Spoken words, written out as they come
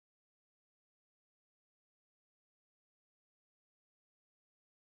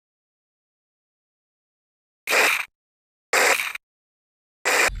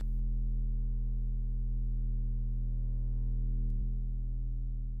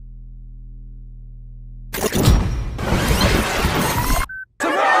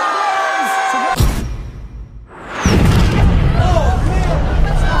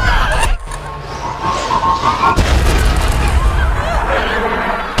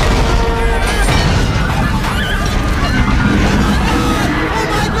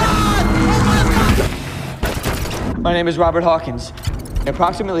My name is Robert Hawkins.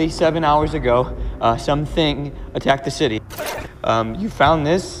 Approximately 7 hours ago, something attacked the city. You found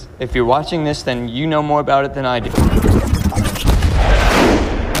this. If you're watching this, then you know more about it than I do.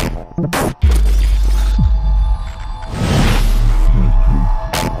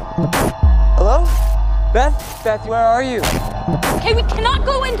 Hello? Beth? Beth, where are you? Okay, we cannot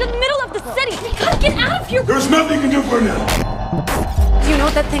go into the middle of the city. We gotta get out of here. There's nothing you can do for now. Do you know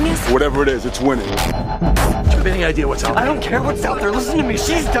what that thing is? Whatever it is, it's winning. Do you have any idea what's out there? I don't care what's out there. Listen to me.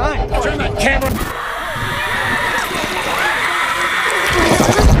 She's dying. Turn that camera.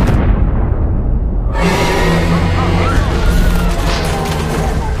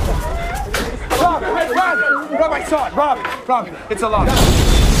 Rob, I saw it. Rob, it's a lot.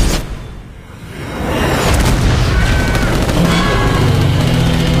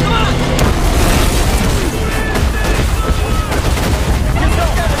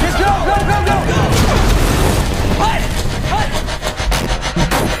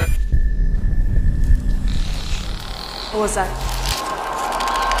 What was that?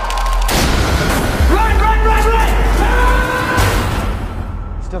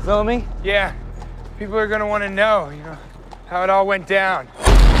 Still filming? Yeah. People are gonna want to know, how it all went down.